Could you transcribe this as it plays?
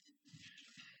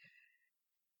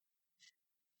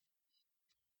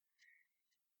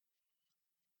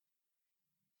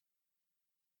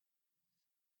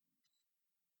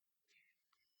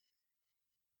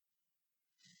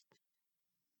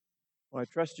Well, I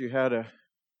trust you had a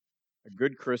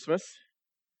good Christmas.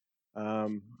 I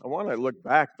want to look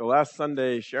back. The last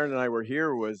Sunday Sharon and I were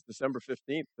here was December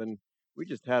 15th, and we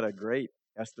just had a great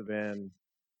Estevan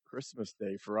Christmas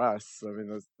day for us. I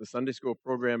mean, the Sunday school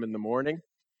program in the morning.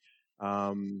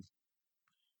 Um,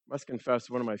 must confess,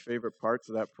 one of my favorite parts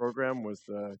of that program was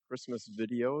the Christmas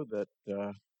video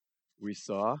that we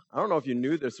saw. I don't know if you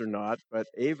knew this or not, but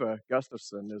Ava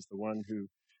Gustafson is the one who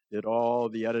did all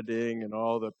the editing and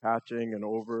all the patching and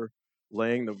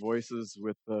overlaying the voices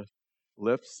with the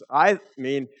lips. I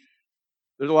mean,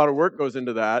 there's a lot of work goes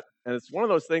into that, and it's one of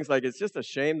those things like it's just a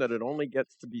shame that it only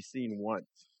gets to be seen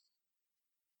once.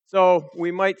 So we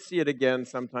might see it again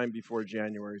sometime before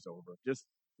January's over. Just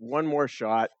one more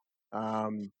shot. I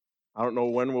don't know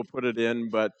when we'll put it in,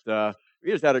 but we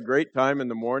just had a great time in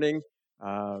the morning,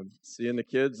 seeing the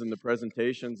kids and the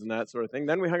presentations and that sort of thing.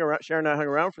 Then we hung around. Sharon and I hung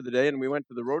around for the day, and we went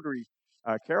to the Rotary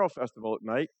Carol Festival at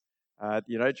night at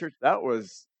the United Church. That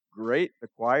was great. The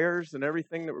choirs and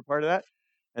everything that were part of that.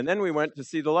 And then we went to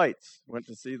see the lights. Went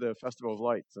to see the Festival of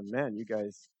Lights, and man, you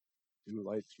guys do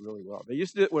lights really well. They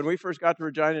used to, when we first got to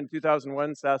Regina in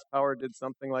 2001, SAS Power did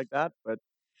something like that, but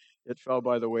it fell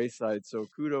by the wayside. So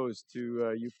kudos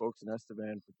to you folks in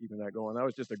Estevan for keeping that going. That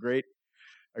was just a great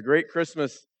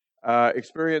Christmas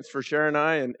experience for Sharon and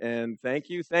I, and thank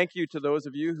you to those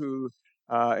of you who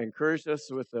encouraged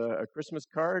us with a Christmas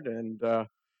card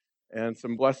and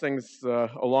some blessings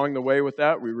along the way with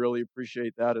that. We really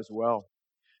appreciate that as well.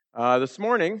 This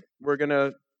morning we're going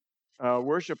to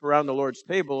worship around the Lord's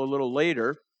table a little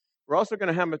later. We're also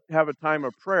going to have a time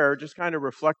of prayer, just kind of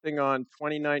reflecting on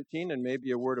 2019 and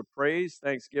maybe a word of praise,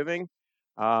 thanksgiving,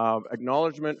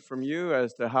 acknowledgement from you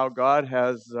as to how God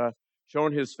has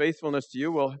shown his faithfulness to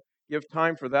you. We'll give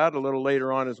time for that a little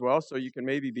later on as well, so you can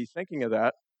maybe be thinking of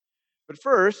that. But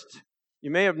first, you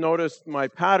may have noticed my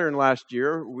pattern last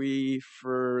year.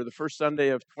 For the first Sunday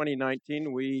of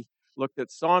 2019, we looked at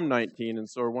Psalm 19, and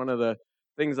so one of the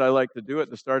things I like to do at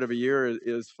the start of a year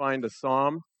is find a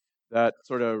psalm that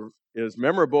sort of is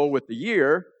memorable with the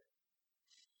year,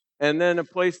 and then a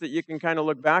place that you can kind of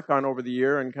look back on over the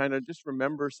year and kind of just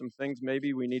remember some things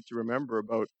maybe we need to remember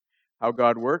about how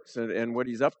God works and what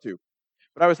he's up to.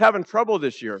 But I was having trouble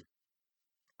this year.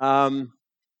 So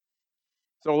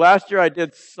last year I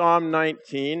did Psalm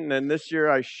 19, and this year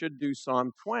I should do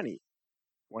Psalm 20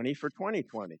 for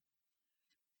 2020.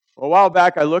 Well, a while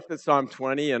back I looked at Psalm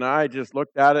 20, and I just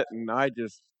looked at it, and I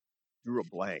just drew a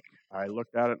blank. I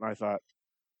looked at it, and I thought,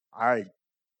 I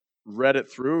read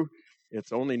it through.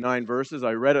 It's only 9 verses.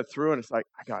 I read it through, and it's like,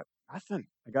 I got nothing.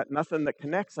 I got nothing that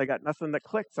connects. I got nothing that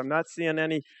clicks. I'm not seeing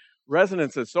any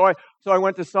resonances. So I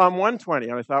went to Psalm 120,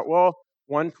 and I thought, well,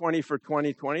 120 for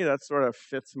 2020, that sort of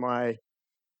fits my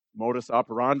modus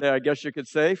operandi, I guess you could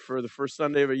say, for the first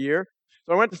Sunday of a year.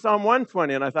 So I went to Psalm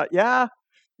 120, and I thought,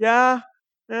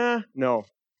 no.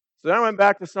 So then I went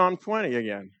back to Psalm 20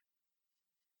 again.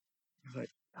 I was like,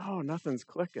 oh, nothing's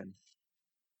clicking.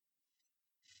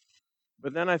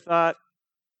 But then I thought,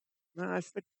 no, I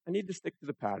need to stick to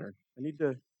the pattern.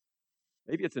 Maybe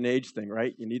it's an age thing,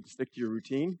 right? You need to stick to your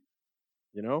routine.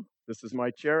 You know, this is my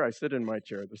chair. I sit in my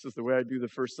chair. This is the way I do the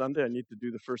first Sunday. I need to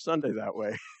do the first Sunday that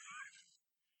way.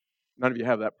 None of you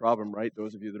have that problem, right?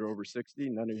 Those of you that are over 60,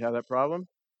 none of you have that problem?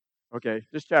 Okay,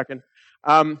 just checking.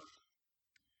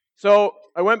 So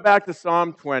I went back to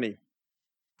Psalm 20,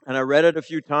 and I read it a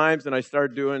few times, and I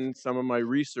started doing some of my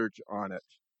research on it.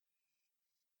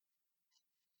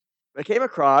 I came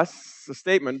across a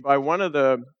statement by one of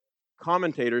the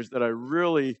commentators that I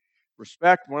really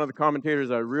respect, one of the commentators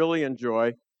I really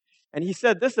enjoy, and he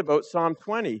said this about Psalm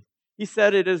 20. He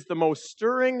said it is the most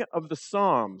stirring of the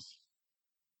Psalms.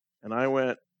 And I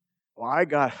went, well, I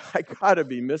got to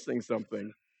be missing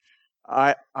something.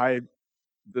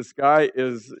 This guy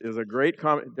is a great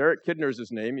comment. Derek Kidner's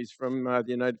his name. He's from the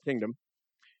United Kingdom,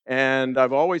 and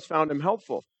I've always found him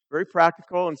helpful, very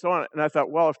practical, and so on. And I thought,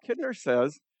 well, if Kidner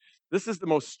says this is the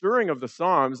most stirring of the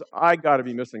Psalms, I got to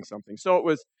be missing something. So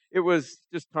it was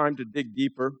just time to dig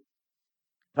deeper,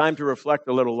 time to reflect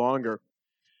a little longer.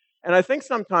 And I think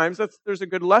sometimes there's a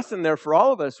good lesson there for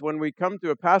all of us when we come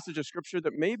to a passage of Scripture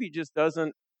that maybe just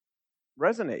doesn't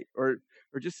resonate or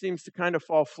just seems to kind of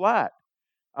fall flat.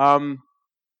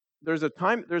 There's a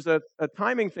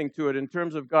timing thing to it in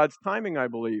terms of God's timing, I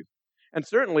believe. And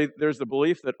certainly there's the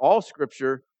belief that all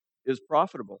Scripture is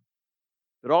profitable,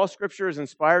 that all Scripture is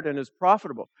inspired and is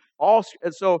profitable.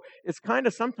 And so it's kind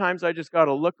of sometimes I just got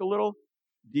to look a little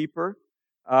deeper,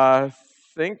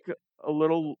 think a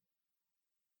little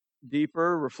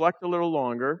deeper, reflect a little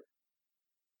longer.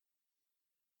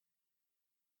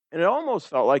 And it almost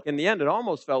felt like, in the end,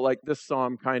 this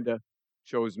psalm kind of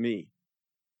chose me.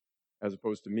 as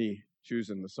opposed to me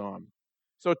choosing the psalm.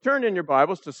 So turn in your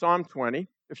Bibles to Psalm 20.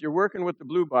 If you're working with the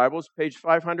blue Bibles, page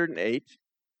 508.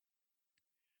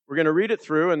 We're going to read it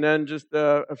through and then just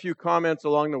a few comments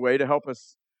along the way to help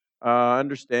us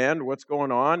understand what's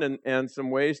going on and some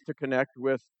ways to connect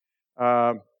with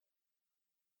what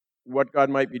God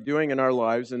might be doing in our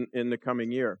lives in the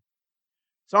coming year.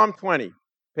 Psalm 20,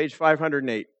 page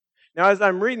 508. Now, as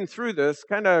I'm reading through this,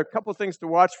 kind of a couple things to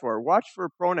watch for. Watch for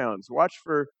pronouns. Watch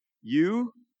for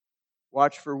you.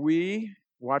 Watch for we.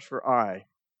 Watch for I.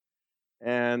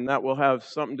 And that will have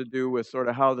something to do with sort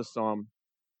of how the psalm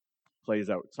plays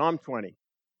out. Psalm 20.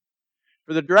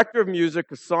 For the director of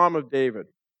music, a psalm of David.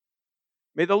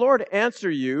 May the Lord answer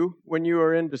you when you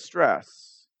are in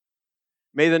distress.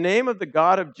 May the name of the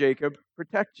God of Jacob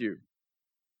protect you.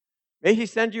 May he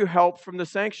send you help from the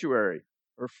sanctuary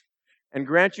and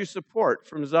grant you support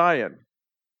from Zion.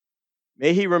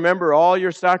 May he remember all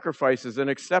your sacrifices and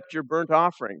accept your burnt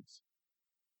offerings.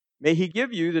 May he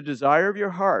give you the desire of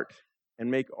your heart and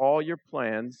make all your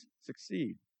plans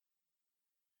succeed.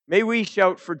 May we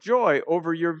shout for joy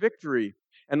over your victory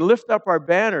and lift up our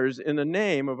banners in the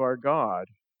name of our God.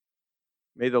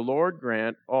 May the Lord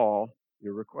grant all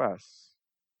your requests.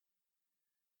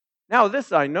 Now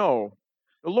this I know,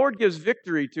 the Lord gives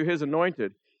victory to his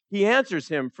anointed. He answers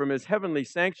him from his heavenly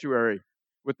sanctuary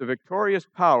with the victorious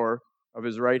power of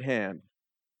his right hand.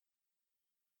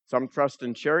 Some trust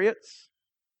in chariots,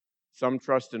 some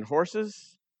trust in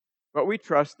horses, but we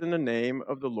trust in the name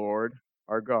of the Lord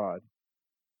our God.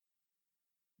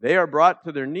 They are brought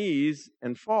to their knees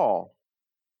and fall,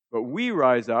 but we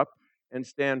rise up and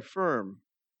stand firm.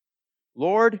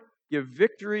 Lord, give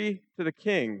victory to the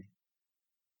king.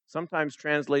 Sometimes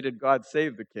translated, God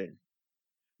save the king.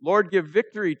 Lord, give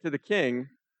victory to the king.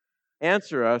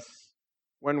 Answer us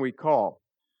when we call.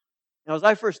 Now, as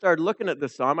I first started looking at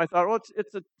this psalm, I thought, well,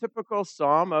 it's a typical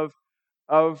psalm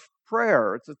of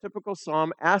prayer. It's a typical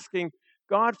psalm asking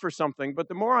God for something. But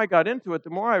the more I got into it, the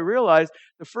more I realized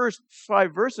the first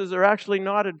 5 verses are actually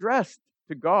not addressed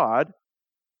to God.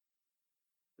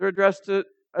 They're addressed to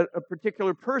a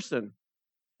particular person.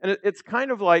 And it's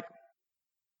kind of like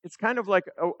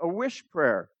a wish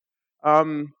prayer.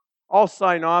 I'll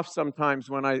sign off sometimes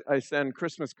when I send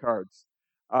Christmas cards.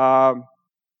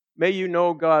 May you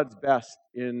know God's best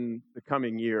in the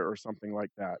coming year or something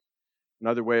like that.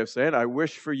 Another way of saying, I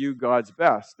wish for you God's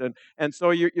best. And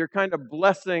so you're kind of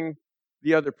blessing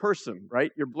the other person,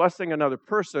 right? You're blessing another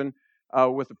person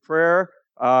with a prayer,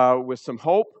 with some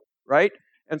hope, right?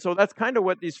 And so that's kind of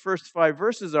what these first 5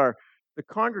 verses are. The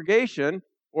congregation,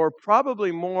 or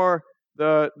probably more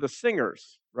the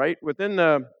singers, right? Within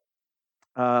the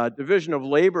division of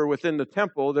labor within the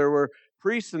temple, there were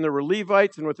priests and there were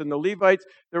Levites, and within the Levites,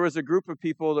 there was a group of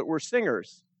people that were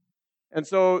singers. And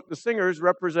so the singers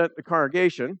represent the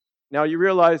congregation. Now you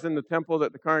realize in the temple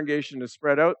that the congregation is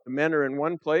spread out. The men are in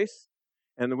one place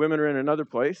and the women are in another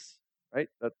place, right?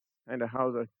 That's kind of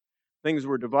how the things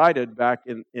were divided back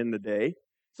in the day.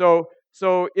 So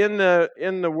in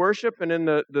the worship and in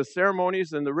the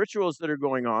ceremonies and the rituals that are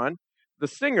going on, the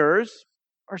singers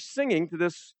are singing to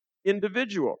this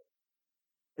individual.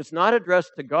 It's not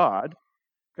addressed to God,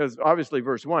 because obviously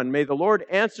verse 1, may the Lord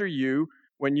answer you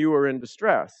when you are in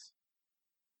distress.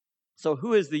 So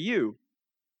who is the you?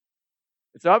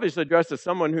 It's obviously addressed to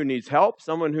someone who needs help,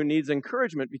 someone who needs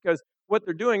encouragement, because what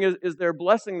they're doing is they're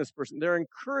blessing this person. They're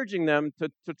encouraging them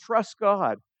to trust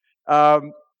God,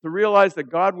 to realize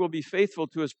that God will be faithful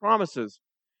to his promises.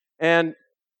 And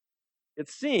it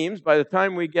seems by the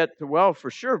time we get to, well,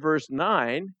 for sure, verse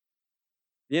 9,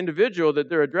 the individual that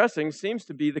they're addressing seems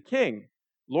to be the king.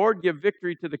 Lord, give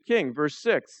victory to the king. Verse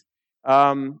 6,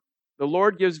 the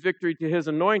Lord gives victory to his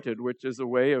anointed, which is a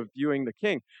way of viewing the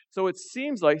king. So it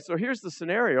seems like, so here's the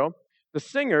scenario. The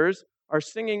singers are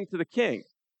singing to the king.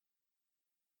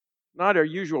 Not our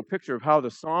usual picture of how the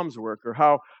Psalms work or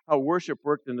how worship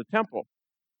worked in the temple.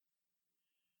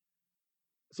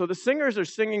 So the singers are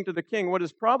singing to the king. What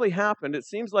has probably happened, it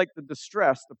seems like the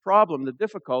distress, the problem, the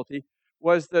difficulty,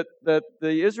 was that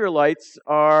the Israelites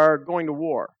are going to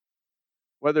war.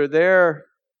 Whether they're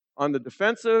on the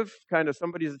defensive, kind of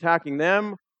somebody's attacking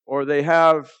them, or they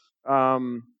have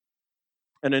an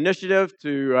initiative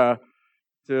to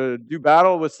do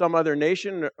battle with some other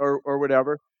nation or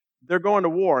whatever, they're going to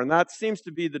war, and that seems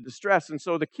to be the distress. And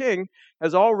so the king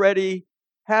has already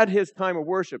had his time of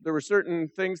worship. There were certain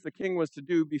things the king was to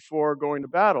do before going to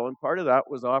battle, and part of that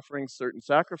was offering certain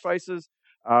sacrifices,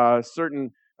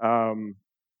 certain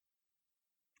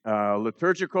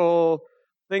liturgical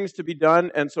things to be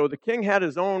done. And so the king had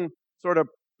his own sort of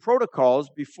protocols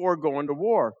before going to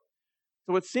war.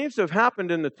 So what seems to have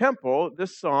happened in the temple,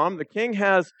 this psalm, the king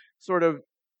has sort of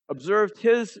observed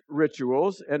his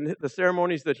rituals and the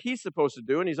ceremonies that he's supposed to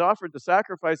do, and he's offered the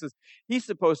sacrifices he's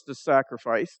supposed to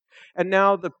sacrifice. And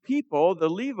now the people, the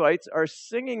Levites, are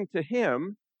singing to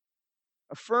him,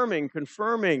 affirming,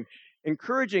 confirming,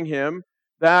 encouraging him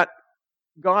that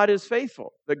God is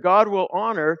faithful, that God will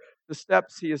honor the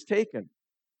steps he has taken.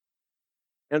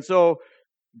 And so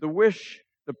the wish,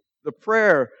 the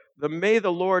prayer, may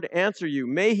the Lord answer you,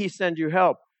 may he send you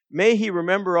help, may he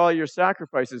remember all your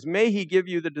sacrifices, may he give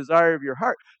you the desire of your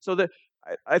heart. So that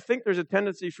I think there's a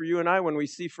tendency for you and I, when we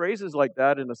see phrases like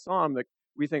that in a psalm, that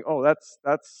we think, oh,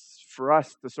 that's for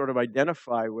us to sort of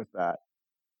identify with that.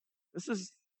 This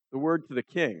is the word to the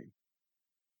king.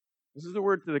 This is the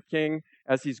word to the king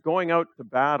as he's going out to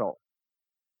battle.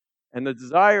 And the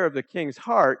desire of the king's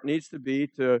heart needs to be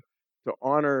to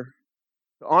honor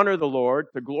the Lord,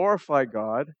 to glorify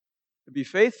God, to be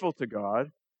faithful to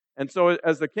God. And so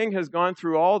as the king has gone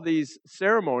through all these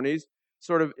ceremonies,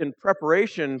 sort of in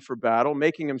preparation for battle,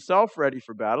 making himself ready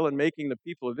for battle and making the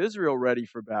people of Israel ready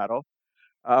for battle,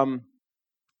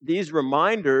 these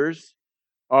reminders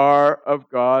are of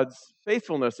God's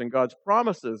faithfulness and God's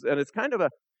promises. And it's kind of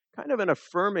an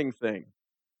affirming thing.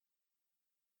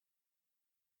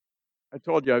 I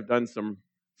told you I've done some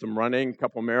running, a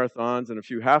couple marathons and a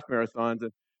few half marathons.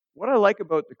 And what I like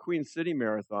about the Queen City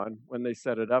Marathon, when they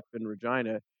set it up in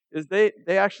Regina, is they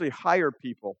actually hire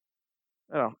people.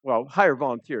 Hire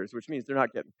volunteers, which means they're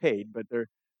not getting paid, but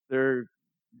they're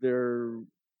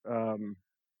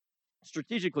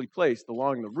strategically placed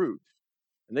along the route,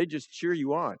 and they just cheer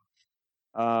you on.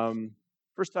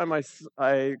 First time I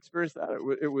experienced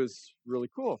that, it was really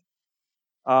cool.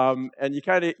 And you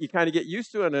kind of get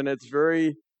used to it, and it's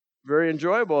very, very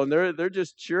enjoyable. And they're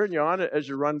just cheering you on as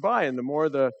you run by. And the more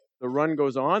the run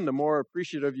goes on, the more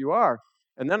appreciative you are.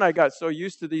 And then I got so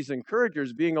used to these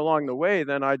encouragers being along the way,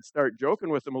 then I'd start joking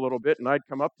with them a little bit, and I'd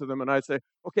come up to them and I'd say,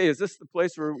 "Okay, is this the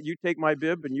place where you take my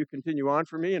bib and you continue on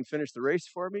for me and finish the race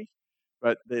for me?"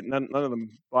 But none of them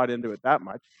bought into it that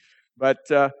much. But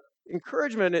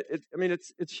encouragement,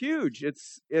 it's huge.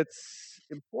 It's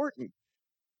important.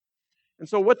 And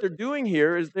so what they're doing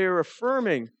here is they're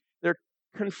affirming, they're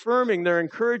confirming, they're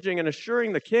encouraging and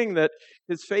assuring the king that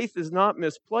his faith is not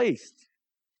misplaced.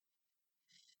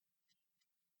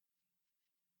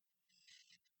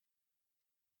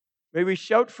 May we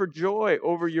shout for joy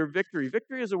over your victory.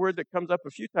 Victory is a word that comes up a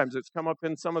few times. It's come up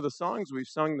in some of the songs we've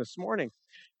sung this morning.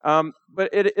 But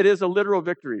it is a literal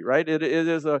victory, right?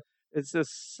 It's a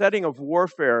setting of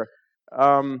warfare.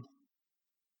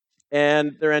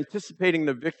 And they're anticipating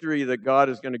the victory that God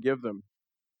is going to give them.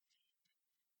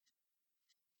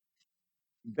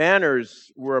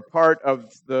 Banners were a part of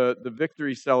the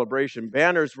victory celebration.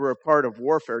 Banners were a part of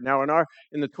warfare. Now,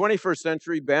 in the 21st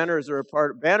century, banners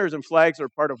and flags are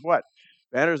part of what?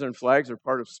 Banners and flags are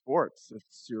part of sports.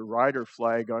 It's your rider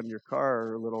flag on your car,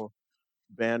 or a little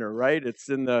banner, right? It's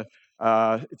in the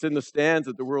stands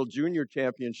at the World Junior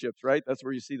Championships, right? That's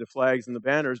where you see the flags and the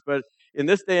banners. But in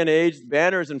this day and age,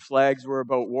 banners and flags were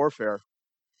about warfare.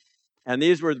 And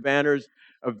these were the banners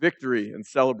of victory and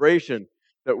celebration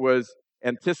that was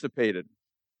anticipated.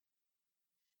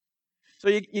 So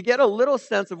you get a little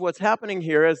sense of what's happening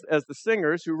here as the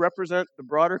singers, who represent the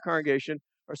broader congregation,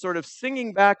 are sort of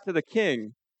singing back to the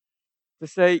king to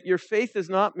say, your faith is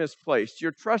not misplaced.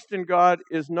 Your trust in God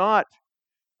is not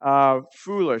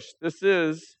foolish.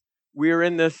 We're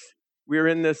in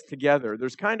this together.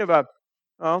 There's kind of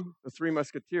the Three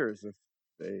Musketeers, if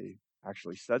they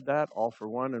actually said that, all for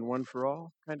one and one for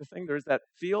all kind of thing. There's that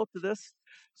feel to this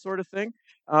sort of thing.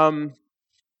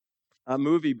 A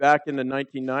movie back in the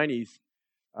 1990s,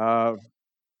 a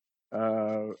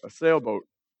sailboat.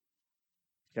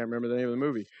 Can't remember the name of the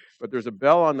movie, but there's a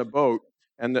bell on the boat,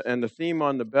 and the theme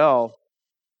on the bell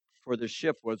for the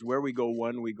ship was, "Where we go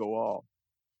one, we go all."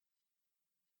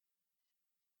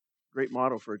 Great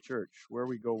motto for a church. Where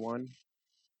we go one,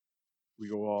 we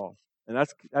go all. And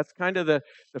that's kind of the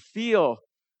feel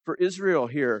for Israel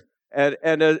here. And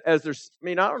as there's,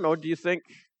 I don't know, do you think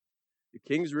the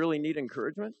kings really need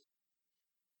encouragement?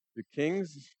 The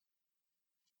kings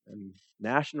and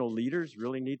national leaders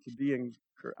really need to be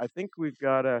encouraged? I think we've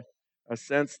got a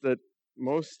sense that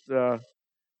most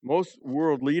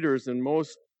world leaders, and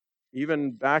most,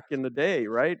 even back in the day,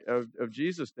 right, of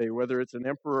Jesus' day, whether it's an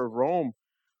emperor of Rome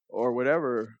or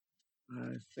whatever,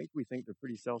 I think they're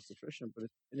pretty self-sufficient. But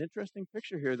it's an interesting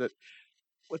picture here that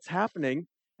what's happening,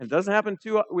 and it doesn't happen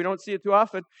we don't see it too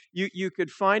often. You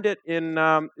could find it in,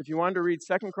 if you wanted to read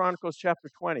 2 Chronicles chapter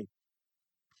 20.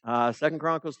 2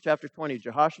 Chronicles chapter 20,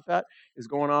 Jehoshaphat is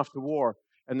going off to war.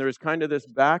 And there's kind of this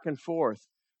back and forth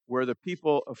where the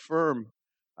people affirm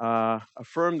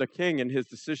the king in his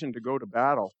decision to go to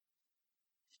battle.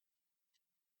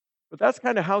 But that's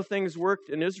kind of how things worked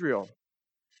in Israel.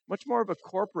 Much more of a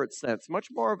corporate sense, much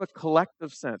more of a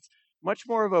collective sense, much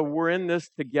more of a we're in this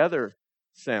together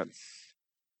sense.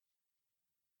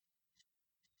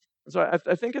 So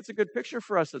I think it's a good picture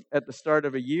for us at the start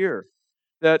of a year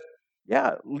that,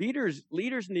 yeah, leaders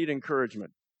need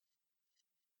encouragement.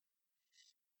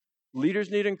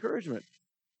 Leaders need encouragement.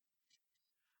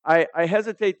 I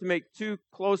hesitate to make too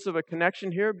close of a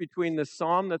connection here between the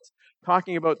psalm that's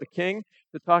talking about the king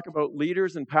to talk about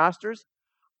leaders and pastors.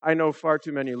 I know far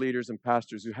too many leaders and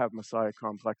pastors who have Messiah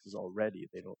complexes already.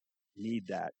 They don't need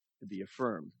that to be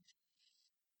affirmed.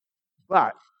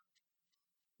 But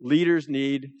leaders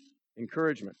need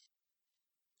encouragement.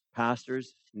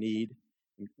 Pastors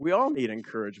we all need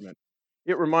encouragement.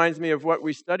 It reminds me of what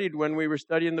we studied when we were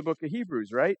studying the book of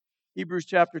Hebrews, right? Hebrews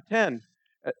chapter 10.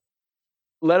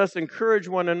 Let us encourage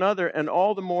one another, and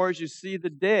all the more as you see the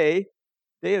day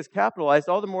is capitalized,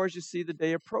 all the more as you see the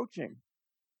day approaching.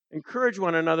 Encourage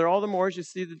one another all the more as you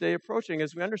see the day approaching.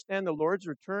 As we understand the Lord's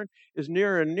return is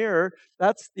nearer and nearer,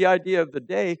 that's the idea of the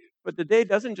day. But the day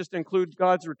doesn't just include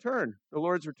God's return, the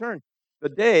Lord's return. The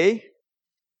day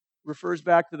refers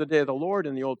back to the day of the Lord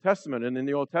in the Old Testament. And in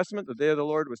the Old Testament, the day of the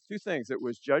Lord was two things. It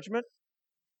was judgment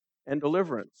and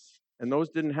deliverance. And those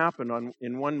didn't happen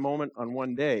in one moment on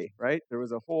one day, right? There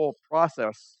was a whole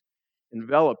process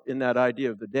enveloped in that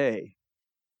idea of the day.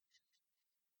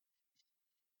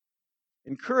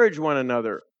 Encourage one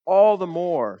another all the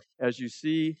more as you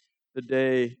see the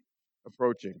day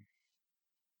approaching.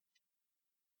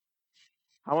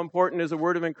 How important is a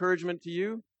word of encouragement to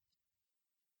you?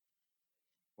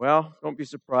 Well, don't be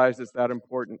surprised it's that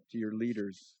important to your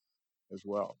leaders as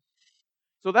well.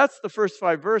 So that's the first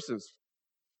 5 verses.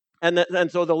 And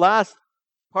so the last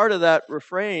part of that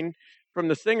refrain from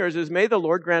the singers is, may the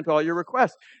Lord grant all your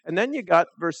requests. And then you got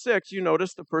verse 6, you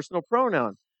notice the personal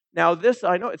pronoun. Now this,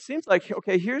 I know, it seems like,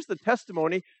 okay, here's the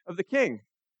testimony of the king.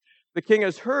 The king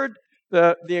has heard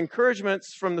the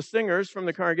encouragements from the singers, from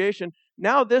the congregation.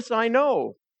 Now this I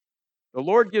know. The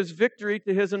Lord gives victory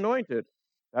to his anointed.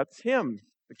 That's him,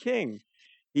 the king.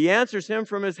 He answers him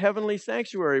from his heavenly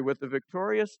sanctuary with the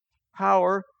victorious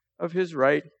power of his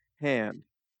right hand.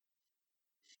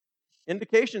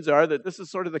 Indications are that this is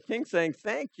sort of the king saying,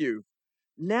 thank you.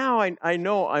 Now I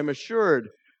know I'm assured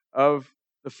of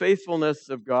the faithfulness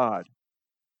of God.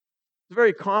 It's a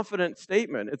very confident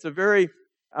statement. It's a very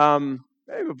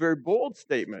bold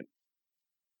statement.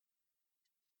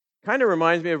 Kind of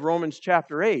reminds me of Romans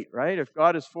chapter 8, right? If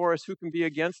God is for us, who can be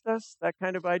against us? That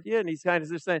kind of idea. And he's kind of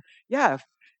just saying, yeah,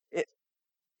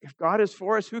 if God is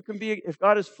for us, if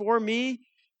God is for me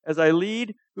as I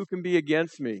lead, who can be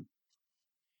against me?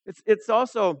 It's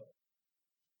also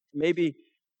maybe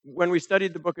when we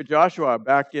studied the book of Joshua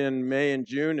back in May and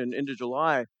June and into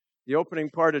July, the opening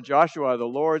part of Joshua, the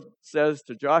Lord says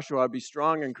to Joshua, be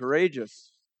strong and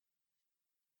courageous.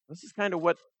 This is kind of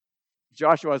what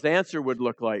Joshua's answer would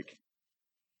look like.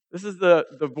 This is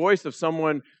the voice of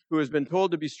someone who has been told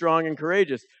to be strong and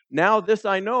courageous. Now this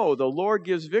I know, the Lord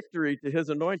gives victory to his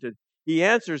anointed. He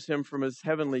answers him from his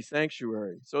heavenly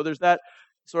sanctuary. So there's that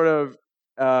sort of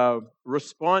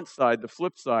response side, the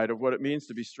flip side of what it means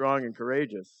to be strong and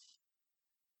courageous.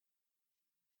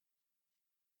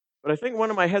 But I think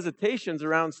one of my hesitations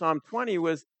around Psalm 20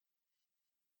 was,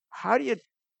 how do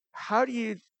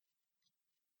you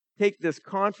take this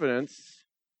confidence?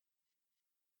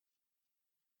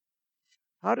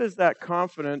 How does that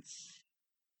confidence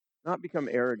not become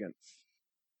arrogance?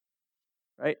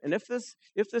 Right? And if this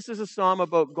is a psalm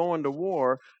about going to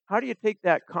war, how do you take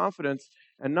that confidence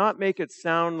and not make it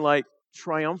sound like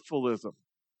triumphalism?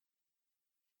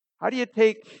 How do you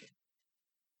take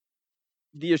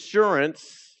the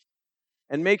assurance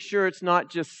and make sure it's not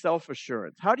just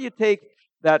self-assurance? How do you take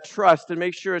that trust and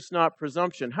make sure it's not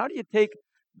presumption? How do you take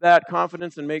that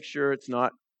confidence and make sure it's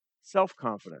not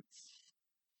self-confidence?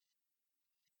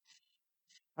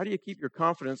 How do you keep your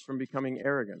confidence from becoming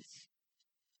arrogance?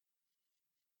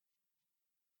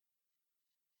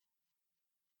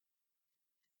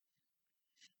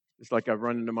 Just like I've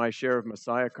run into my share of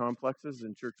Messiah complexes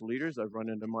in church leaders, I've run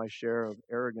into my share of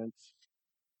arrogance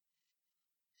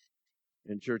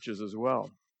in churches as well.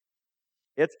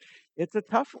 It's a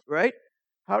tough, right?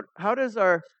 How does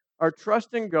our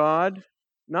trust in God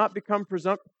not become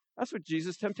presumptive? That's what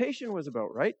Jesus' temptation was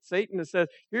about, right? Satan has said,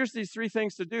 here's these 3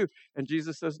 things to do. And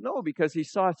Jesus says, no, because he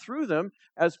saw through them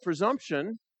as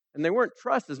presumption, and they weren't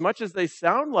trust. As much as they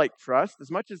sound like trust, as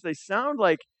much as they sound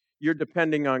like you're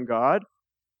depending on God,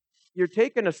 you're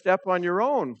taking a step on your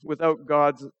own without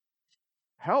God's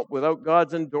help, without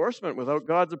God's endorsement, without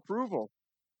God's approval.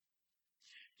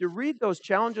 If you read those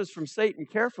challenges from Satan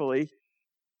carefully,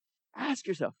 ask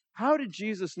yourself, how did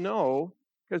Jesus know?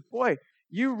 Because, boy,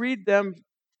 you read them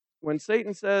when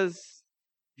Satan says,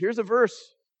 here's a verse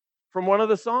from one of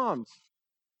the Psalms.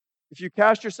 If you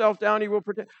cast yourself down, he will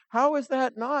protect. How is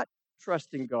that not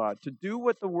trusting God to do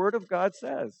what the Word of God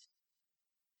says?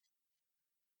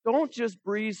 Don't just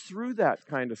breeze through that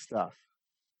kind of stuff.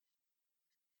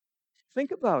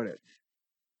 Think about it.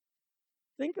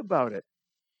 Think about it.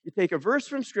 You take a verse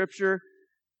from Scripture,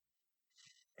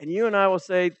 and you and I will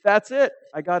say, that's it.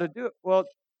 I got to do it. Well,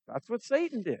 that's what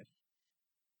Satan did.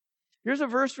 Here's a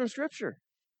verse from Scripture.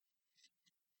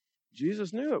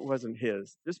 Jesus knew it wasn't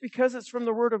his. Just because it's from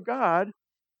the Word of God,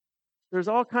 there's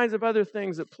all kinds of other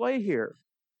things at play here.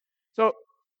 So,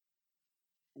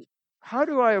 how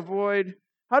do I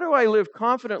live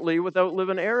confidently without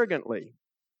living arrogantly?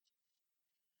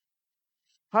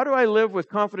 How do I live with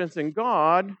confidence in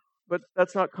God, but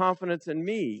that's not confidence in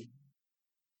me?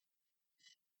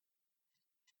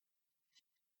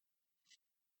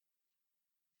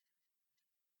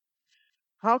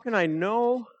 How can I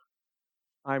know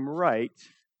I'm right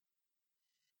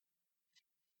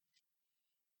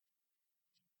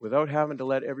without having to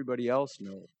let everybody else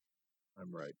know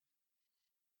I'm right?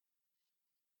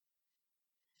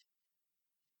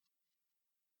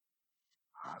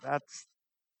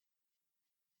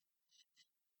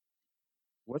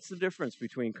 What's the difference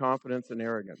between confidence and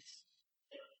arrogance?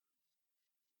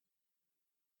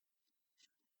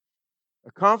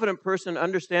 A confident person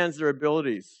understands their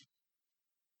abilities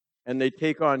and they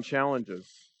take on challenges.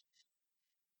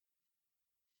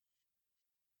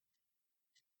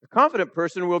 A confident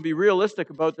person will be realistic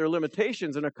about their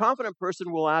limitations, and a confident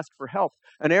person will ask for help.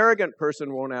 An arrogant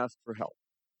person won't ask for help.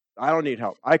 I don't need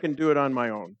help. I can do it on my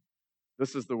own.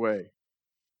 This is the way.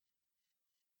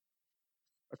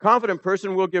 A confident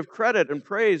person will give credit and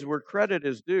praise where credit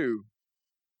is due.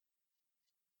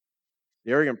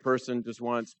 The arrogant person just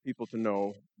wants people to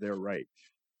know they're right.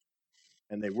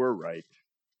 And they were right.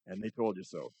 And they told you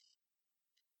so.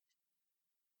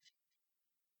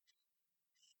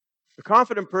 The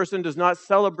confident person does not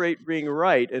celebrate being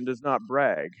right and does not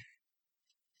brag.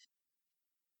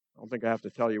 I don't think I have to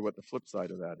tell you what the flip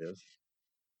side of that is.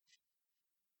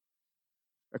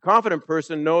 A confident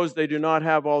person knows they do not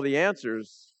have all the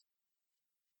answers,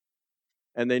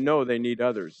 and they know they need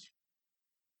others.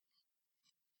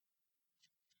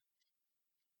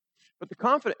 But the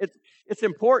confident, it's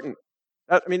important.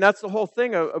 That's the whole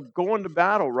thing of going to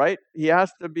battle, right? He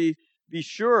has to be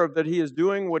sure that he is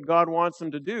doing what God wants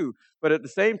him to do. But at the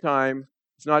same time,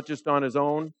 it's not just on his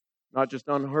own, not just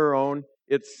on her own.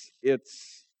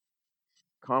 It's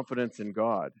confidence in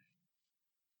God.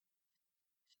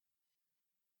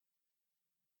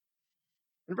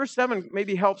 And verse 7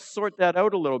 maybe helps sort that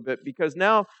out a little bit, because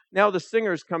now the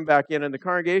singers come back in and the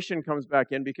congregation comes back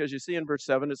in, because you see in verse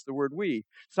 7 it's the word we.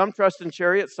 Some trust in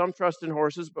chariots, some trust in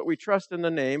horses, but we trust in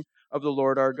the name of the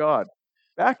Lord our God.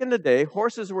 Back in the day,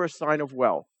 horses were a sign of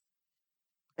wealth.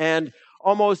 And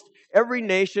almost every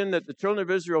nation that the children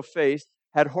of Israel faced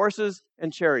had horses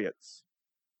and chariots.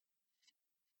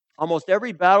 Almost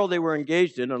every battle they were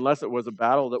engaged in, unless it was a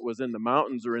battle that was in the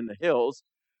mountains or in the hills,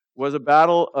 was a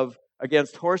battle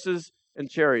against horses and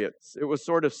chariots. It was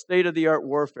sort of state-of-the-art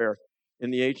warfare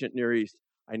in the ancient Near East.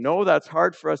 I know that's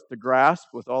hard for us to grasp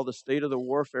with all the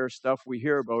state-of-the-warfare stuff we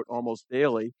hear about almost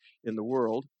daily in the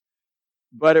world,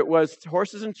 but it was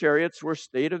horses and chariots were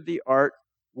state-of-the-art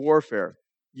warfare.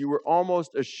 You were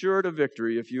almost assured of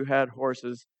victory if you had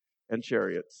horses and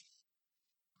chariots.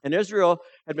 And Israel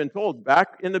had been told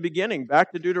back in the beginning,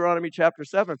 back to Deuteronomy chapter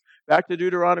 7, back to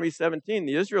Deuteronomy 17,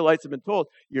 the Israelites have been told,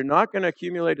 you're not going to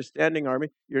accumulate a standing army,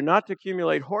 you're not to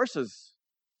accumulate horses.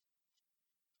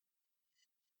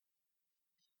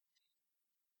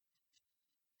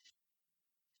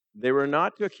 They were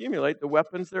not to accumulate the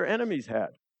weapons their enemies had.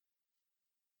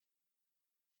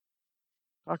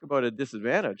 Talk about a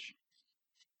disadvantage.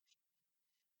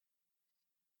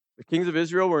 The kings of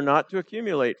Israel were not to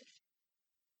accumulate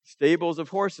stables of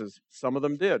horses. Some of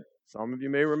them did. Some of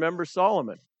you may remember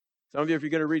Solomon. Some of you, if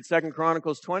you're going to read 2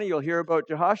 Chronicles 20, you'll hear about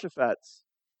Jehoshaphat's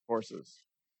horses.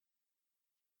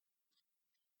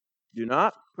 Do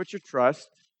not put your trust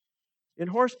in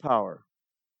horsepower.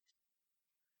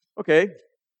 Okay,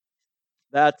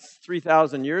 that's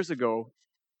 3,000 years ago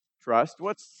trust.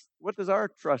 What does our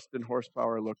trust in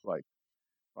horsepower look like?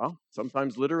 Well,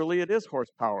 sometimes literally it is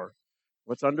horsepower.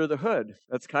 What's under the hood?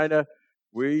 That's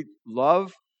we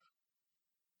love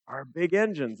our big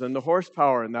engines and the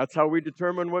horsepower, and that's how we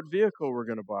determine what vehicle we're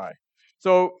going to buy.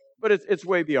 So, but it's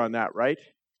way beyond that, right?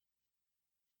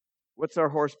 What's our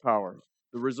horsepower?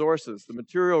 The resources, the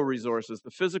material resources,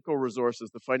 the physical resources,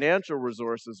 the financial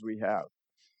resources we have.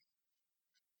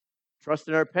 Trust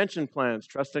in our pension plans,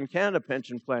 trust in Canada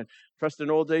pension plan, trust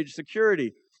in old age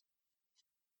security,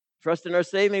 trust in our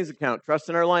savings account, trust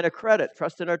in our line of credit,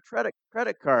 trust in our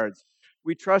credit cards.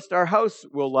 We trust our house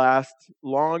will last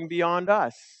long beyond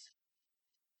us.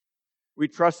 We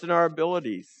trust in our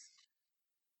abilities.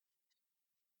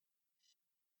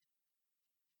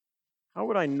 How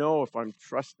would I know if I'm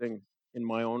trusting in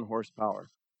my own horsepower?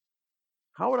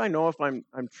 How would I know if I'm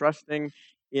trusting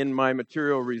in my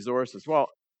material resources? Well,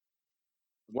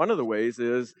 one of the ways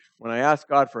is when I ask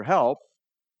God for help,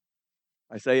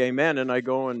 I say amen and I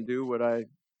go and do what I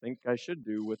think I should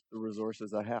do with the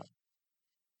resources I have.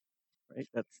 Right?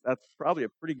 That's probably a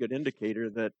pretty good indicator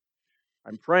that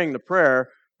I'm praying the prayer,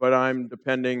 but I'm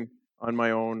depending on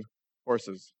my own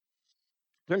horses.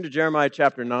 Turn to Jeremiah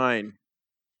chapter 9,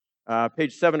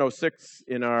 page 706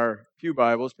 in our Pew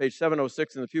Bibles, page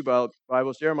 706 in the Pew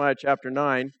Bibles, Jeremiah chapter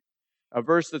 9, a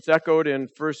verse that's echoed in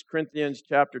 1 Corinthians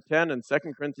chapter 10 and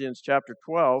 2 Corinthians chapter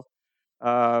 12.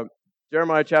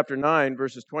 Jeremiah chapter 9,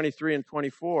 verses 23 and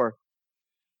 24.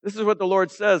 This is what the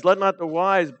Lord says, "Let not the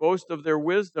wise boast of their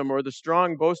wisdom, or the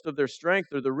strong boast of their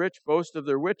strength, or the rich boast of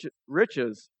their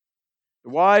riches." The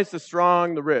wise, the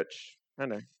strong, the rich.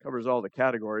 Kind of covers all the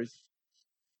categories.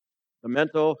 The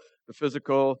mental, the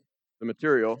physical, the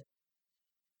material.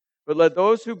 "But let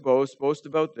those who boast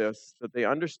about this, that they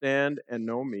understand and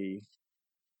know me,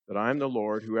 that I am the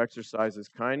Lord who exercises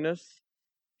kindness,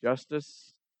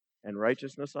 justice, and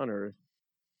righteousness on earth.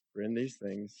 For in these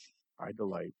things I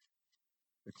delight,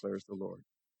 declares the Lord."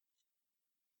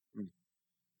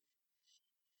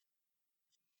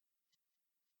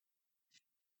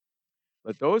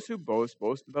 "Let those who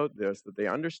boast about this, that they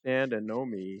understand and know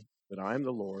me, that I am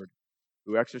the Lord,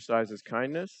 who exercises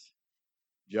kindness,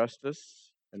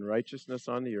 justice, and righteousness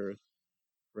on the earth,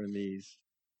 for in these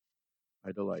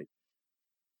I delight."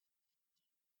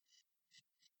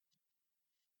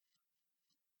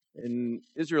 In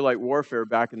Israelite warfare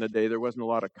back in the day, there wasn't a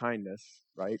lot of kindness,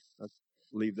 right? Let's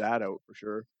leave that out for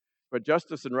sure. But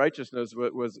justice and righteousness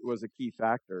was a key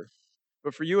factor.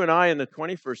 But for you and I in the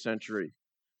 21st century,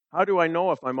 how do I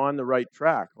know if I'm on the right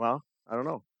track? Well, I don't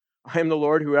know. I am the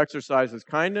Lord who exercises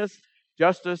kindness,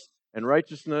 justice, and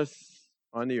righteousness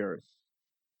on the earth.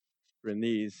 For in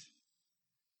these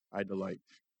I delight.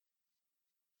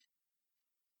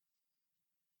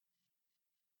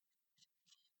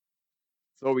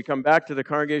 So we come back to the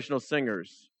congregational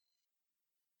singers.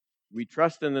 We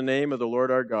trust in the name of the Lord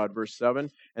our God, verse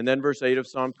 7, and then verse 8 of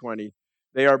Psalm 20.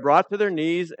 "They are brought to their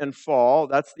knees and fall,"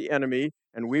 that's the enemy,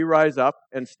 "and we rise up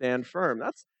and stand firm."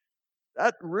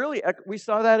 That really, we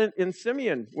saw that in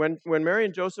Simeon when Mary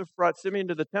and Joseph brought Simeon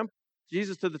to the temple,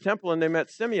 Jesus to the temple, and they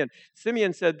met Simeon.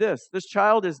 Simeon said this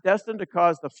child is destined to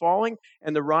cause the falling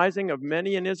and the rising of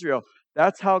many in Israel.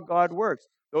 That's how God works.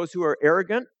 Those who are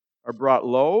arrogant are brought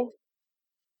low.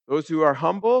 Those who are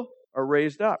humble are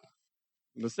raised up.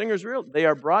 And the singer's real. They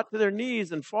are brought to their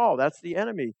knees and fall. That's the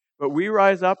enemy. But we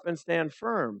rise up and stand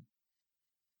firm.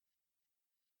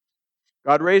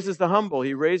 God raises the humble.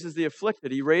 He raises the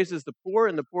afflicted. He raises the poor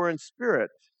and the poor in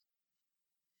spirit.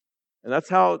 And that's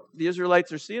how the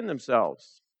Israelites are seeing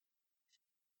themselves.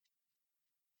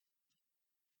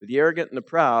 The arrogant and the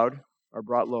proud are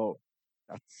brought low.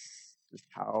 That's just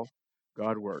how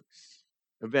God works.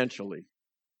 Eventually.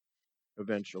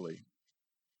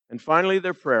 And finally,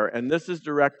 their prayer, and this is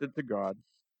directed to God.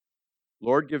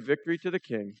 "Lord, give victory to the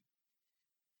King.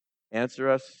 Answer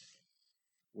us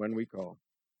when we call."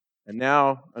 And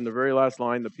now, on the very last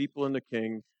line, the people and the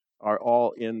King are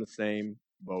all in the same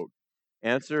boat.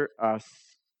 Answer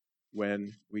us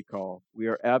when we call. We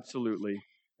are absolutely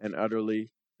and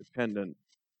utterly dependent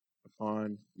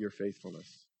upon your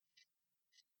faithfulness.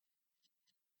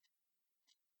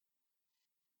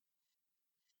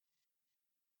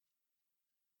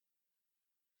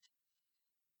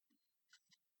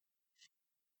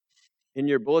 In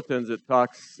your bulletins, it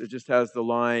just has the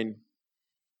line,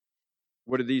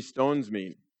 "What do these stones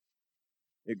mean?"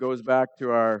 It goes back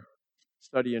to our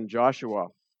study in Joshua.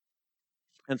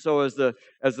 And so as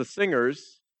the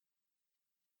singers,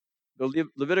 the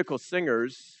Levitical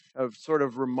singers have sort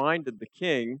of reminded the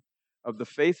king of the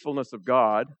faithfulness of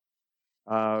God.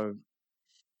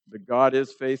 That God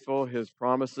is faithful. His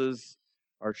promises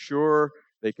are sure.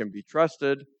 They can be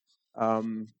trusted.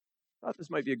 I thought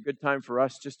this might be a good time for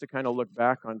us just to kind of look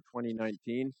back on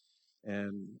 2019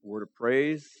 and word of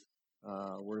praise,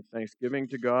 word of thanksgiving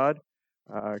to God.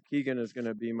 Keegan is going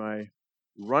to be my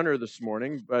runner this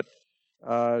morning, but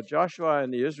Joshua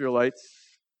and the Israelites.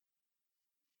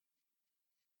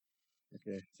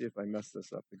 Okay, see if I mess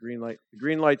this up. The green light. The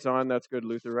green light's on. That's good,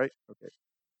 Luther, right? Okay,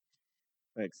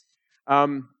 thanks.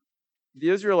 Um, the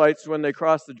Israelites, when they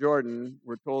crossed the Jordan,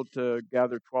 were told to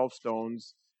gather 12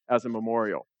 stones as a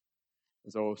memorial.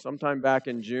 So sometime back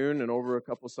in June and over a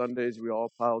couple Sundays, we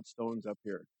all piled stones up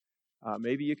here.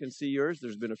 Maybe you can see yours.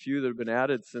 There's been a few that have been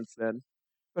added since then.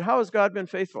 But how has God been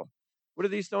faithful? What do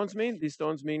these stones mean? These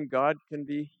stones mean God can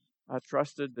be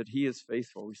trusted, that He is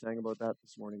faithful. We sang about that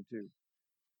this morning too.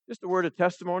 Just a word of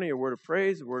testimony, a word of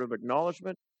praise, a word of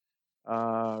acknowledgement.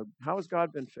 How has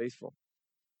God been faithful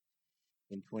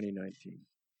in 2019?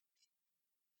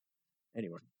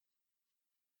 Anyway,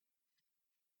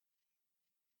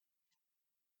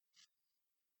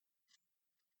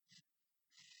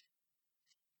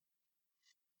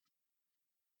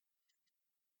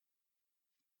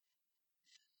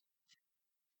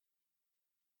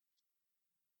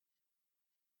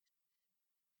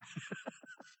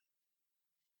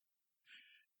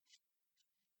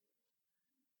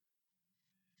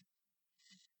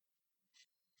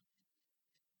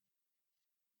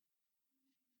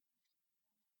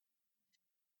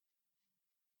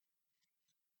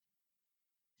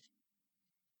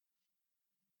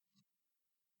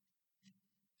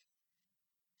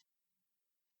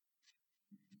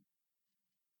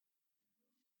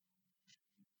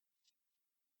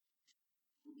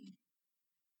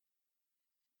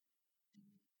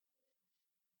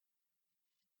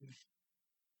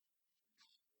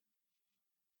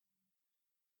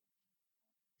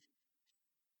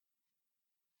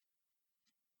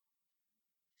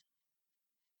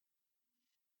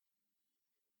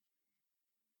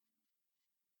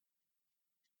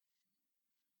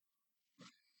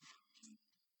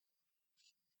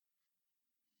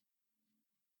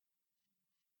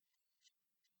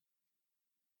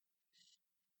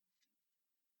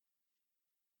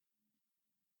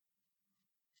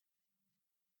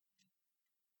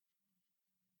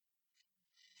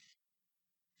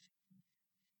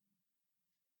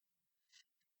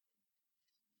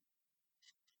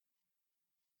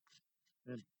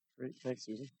 man, great. Thanks,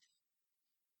 Susan.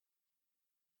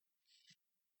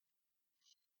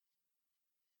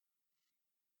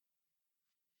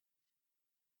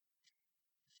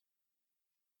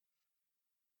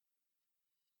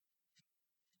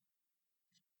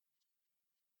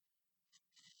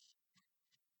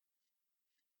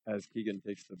 As Keegan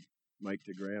takes the mic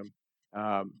to Graham,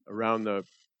 around the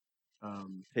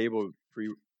table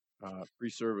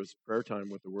pre-service prayer time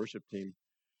with the worship team,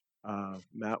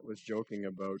 Matt was joking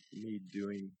about me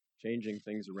changing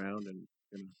things around and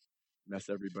gonna mess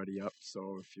everybody up.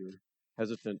 So if you're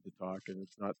hesitant to talk and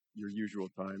it's not your usual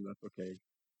time, that's okay.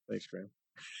 Thanks, Graham.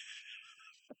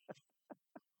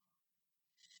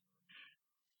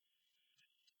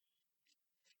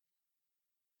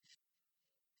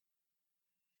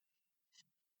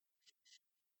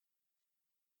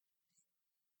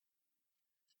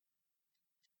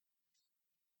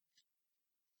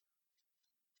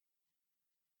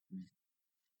 Mm,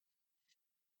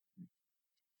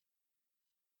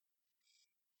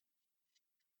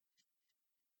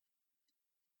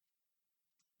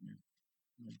 mm,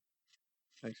 mm.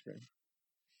 Thanks, Graham.